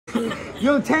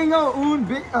Yo tengo un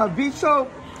bicho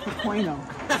pequeño.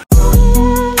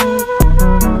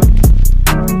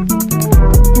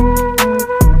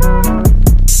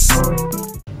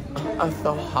 I'm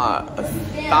so hot.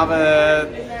 Stop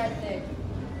it.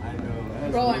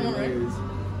 Bro, I know, right?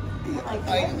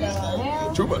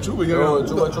 Chupa, here.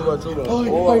 Chupa.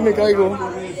 Ay, me caigo.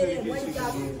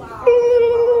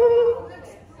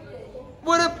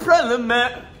 What a present,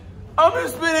 man. I've been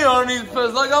spinning on these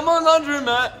pills like I'm a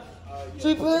laundromat.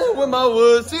 She playing with my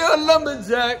wood, see a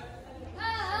lumberjack.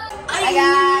 Hi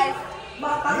guys.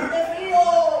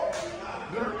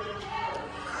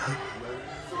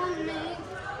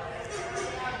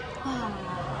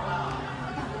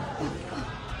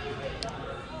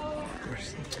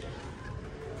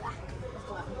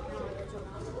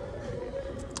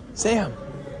 Sam.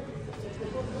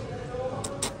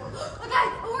 Okay,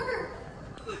 order.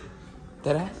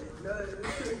 Did I?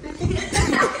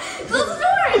 Close the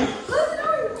door.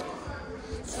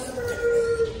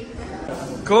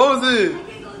 Close it.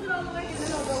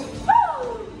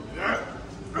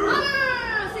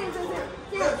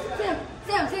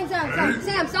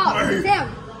 Sam, stop. Sam.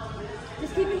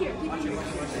 Just keep it here.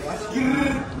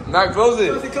 Not close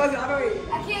it. I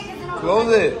can't get it over.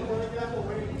 Close it.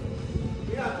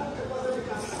 Yeah.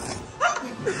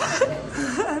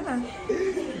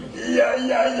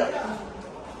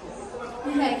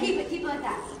 Okay, keep it like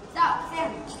that. Stop,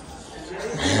 Sam.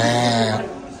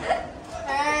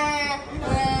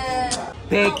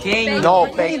 Pequeño. No,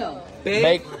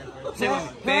 pequeño.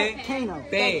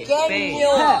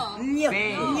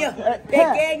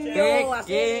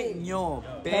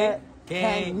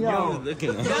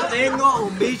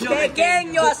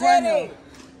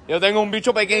 Yo tengo un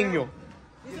bicho pequeño.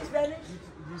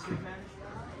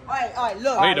 Alright,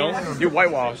 look. No, you don't. You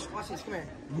whitewashed. Watch this, come here.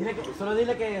 Solo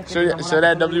dile que... Show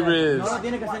that W Rizz. No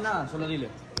tiene que hacer nada, solo dile.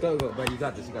 Go, but you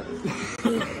got this.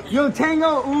 Yo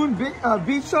tengo un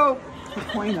bicho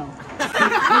pequeño.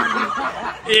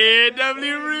 Yeah,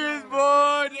 W Rizz,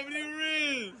 boy. W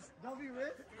Rizz.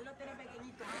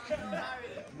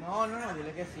 No,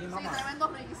 dile que sí, mamá. Tremendo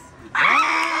Rizz.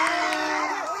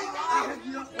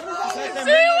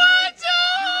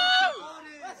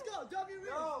 Let's go, W Rizz.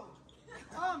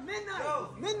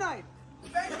 Midnight.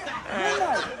 He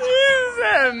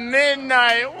said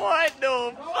midnight. What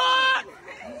the fuck?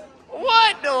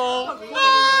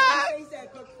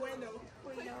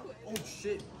 Oh,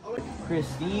 shit.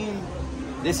 Christine,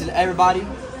 this is everybody.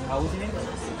 What's your name?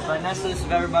 Vanessa, this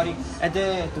is everybody. Este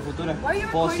es tu futura.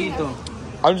 Posito.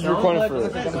 I'm just recording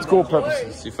for school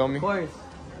purposes. You feel me? Of course.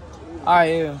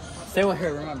 Alright, yeah. Stay with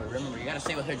her, remember, you gotta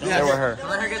stay with her. Stay with her.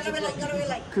 Let her get to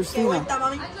Christina.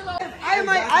 I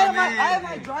have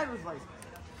my driver's license.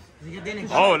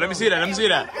 Oh, let me see that.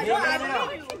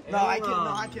 No, I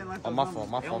can't. Oh, my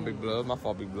fault, big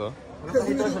blood. Is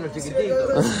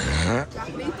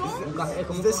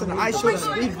this an I Show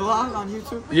Speed vlog on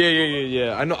YouTube?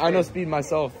 Yeah. I know speed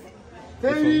myself.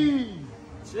 Hey!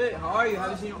 Shit, how are you?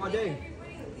 Haven't seen you all day.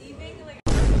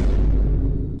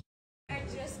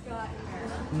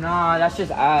 Nah, that's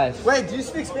just ass. Wait, do you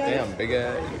speak Spanish? Damn, big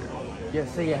ass. Yes,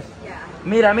 say yes.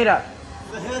 Mira.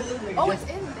 Oh, it's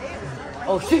in there.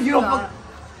 Oh shit, you don't fuck.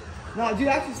 No, do you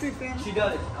actually speak Spanish? She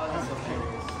does.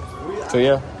 So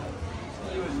yeah.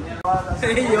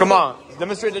 Come on,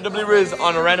 demonstrate the W Rizz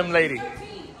on a random lady.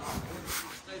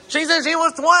 She said she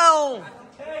was 12.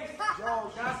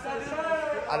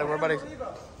 I don't worry about it.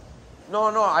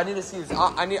 No, I need to see this.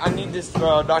 I need this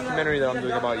documentary that I'm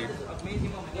doing about you.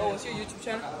 Yo, what's your YouTube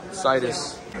channel?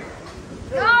 Citus.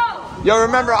 No! Yo,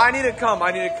 remember, I need to come.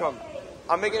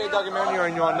 I'm making a documentary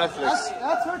on you on Netflix.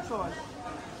 That's her choice.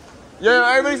 Yo,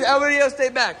 everybody else stay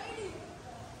back.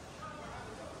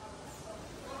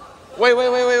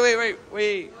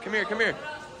 Wait. Come here.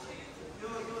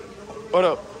 Hold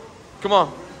up. Come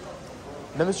on.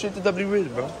 Demonstrate the W Rizz,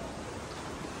 bro.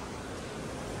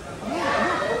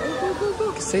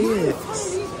 Say it.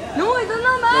 No, I don't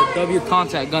know, man. W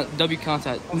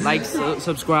contact. Like,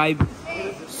 subscribe,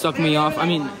 suck me off. I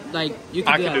mean, like, you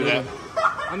can I can do that.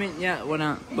 I mean, yeah, why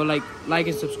not? But like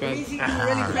and subscribe. Yeah,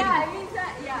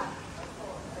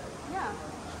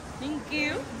 thank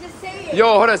you. Just say it.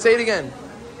 Yo, hold on. Say it again.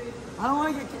 I don't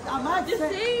want to get. I'm not just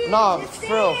Say it. No, Just for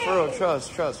say real. it.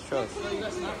 Trust.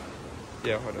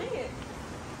 Yeah, hold on.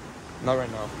 Not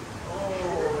right now.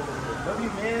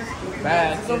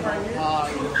 Bad. I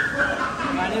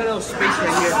need a little space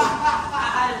right here.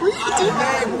 What are you doing?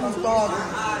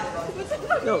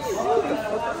 Yo,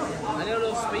 I need a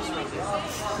little space right there.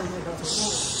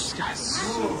 Shh, guys.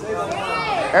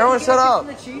 Everyone shut up.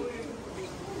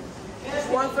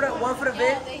 One for the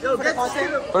vid. Yo, for the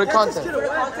content. For the content. For the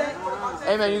content.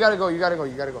 Hey man, you gotta go.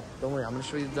 Don't worry, I'm gonna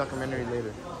show you the documentary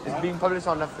later. It's being published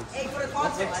on Netflix. Hey, for the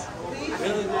content.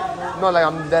 No, like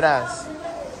I'm dead ass.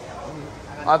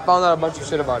 I found out a bunch of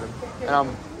shit about him, and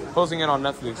I'm posting it on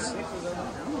Netflix.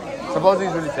 Supposedly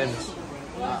he's really famous.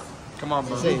 Come on,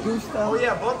 bro. Oh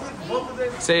yeah, both of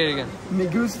them. Say it again. Me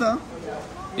gusta.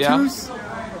 Yeah. Juice.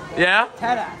 Yeah.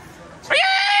 Tada.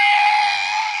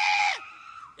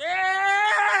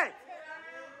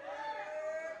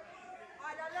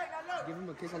 Give him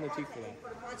a kiss on the cheek for that.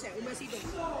 Un besito.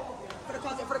 For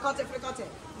the content.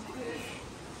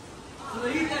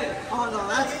 Oh no,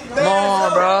 that's... Come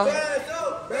on, bro.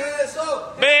 Beso.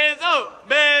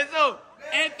 Beso.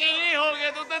 Este dijo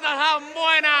que tú te estás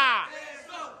buena.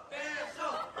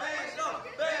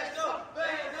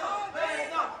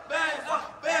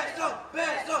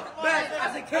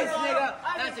 That's a kiss, nigga.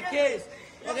 That's a kiss.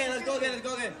 Okay, let's go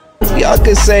again. Y'all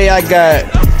could say I got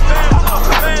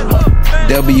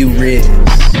W Rizz.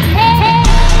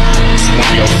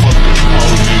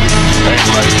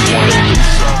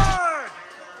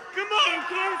 Come on,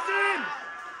 Carson.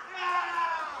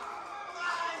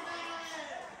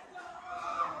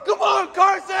 Come on,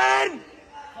 Carson.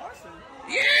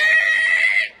 Yeah.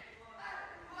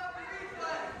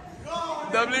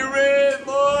 W Rizz,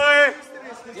 boy.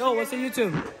 Yo, what's on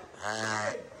YouTube?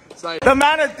 It's like, The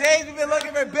amount of days we've been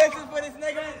looking for bitches for this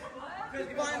nigga.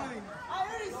 Finally.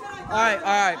 all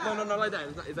right. No, like that.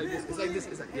 It's like this.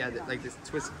 It's like, yeah, like this.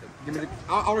 Twist. Give me the.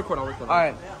 I'll record. All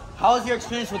right. How was your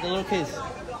experience with the little kids?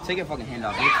 Take your fucking hand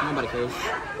off, bitch. Nobody cares.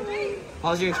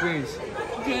 How was your experience?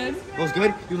 Good. It was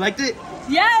good? You liked it?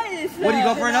 Yes. What, do you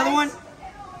go for another one?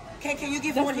 Can you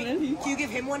give one? Can you give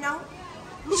him one now?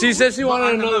 She said she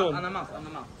wanted another On one. the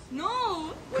mouth.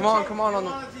 No. Come on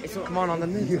on the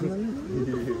neck.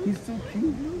 He's so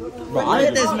cute. Bro, look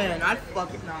at this man. I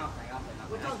fucking nah.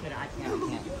 I can't.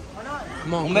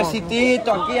 Come on. Un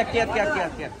besitito.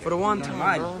 Aquí. For the one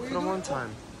time, bro. For the one time.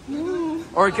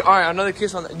 Or all right, another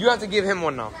kiss on that. You have to give him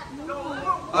one now.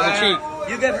 On the cheek.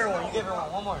 You give her one.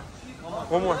 One more.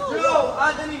 One more.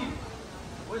 Anthony.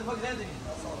 Where the fuck is Anthony?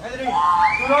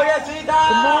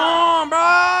 Come on,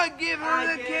 bro. Give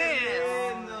her the kiss.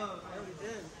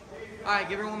 Alright,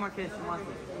 give her one more kiss.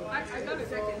 I got a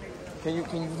second. Can you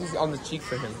just on the cheek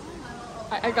for him?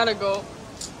 I gotta go.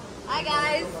 Hi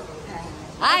guys.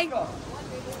 Hi.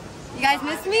 You guys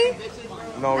miss me?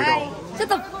 No, we Hi. don't. Shut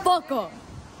the fuck up.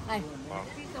 Hi.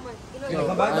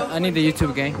 I need the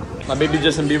YouTube gang. My baby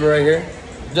Justin Bieber right here.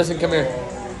 Justin, come here.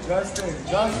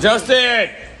 Justin.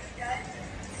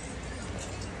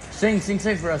 Sing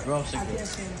for us, bro. Sing,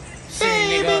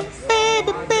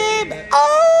 Baby.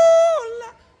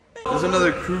 There's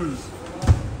another cruise.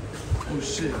 Oh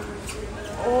shit.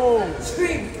 Oh,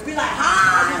 scream! Be like,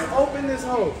 hi! Just open this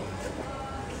hole.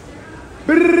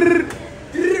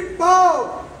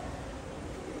 Bow!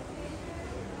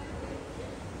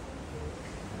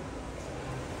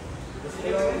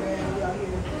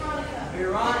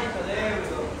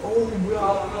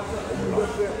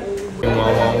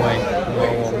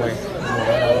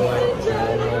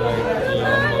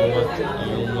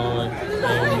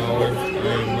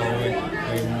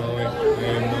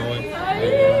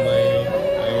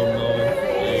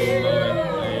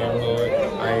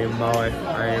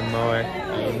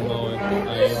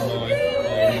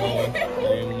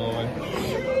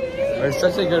 It's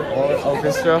such a good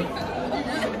orchestra.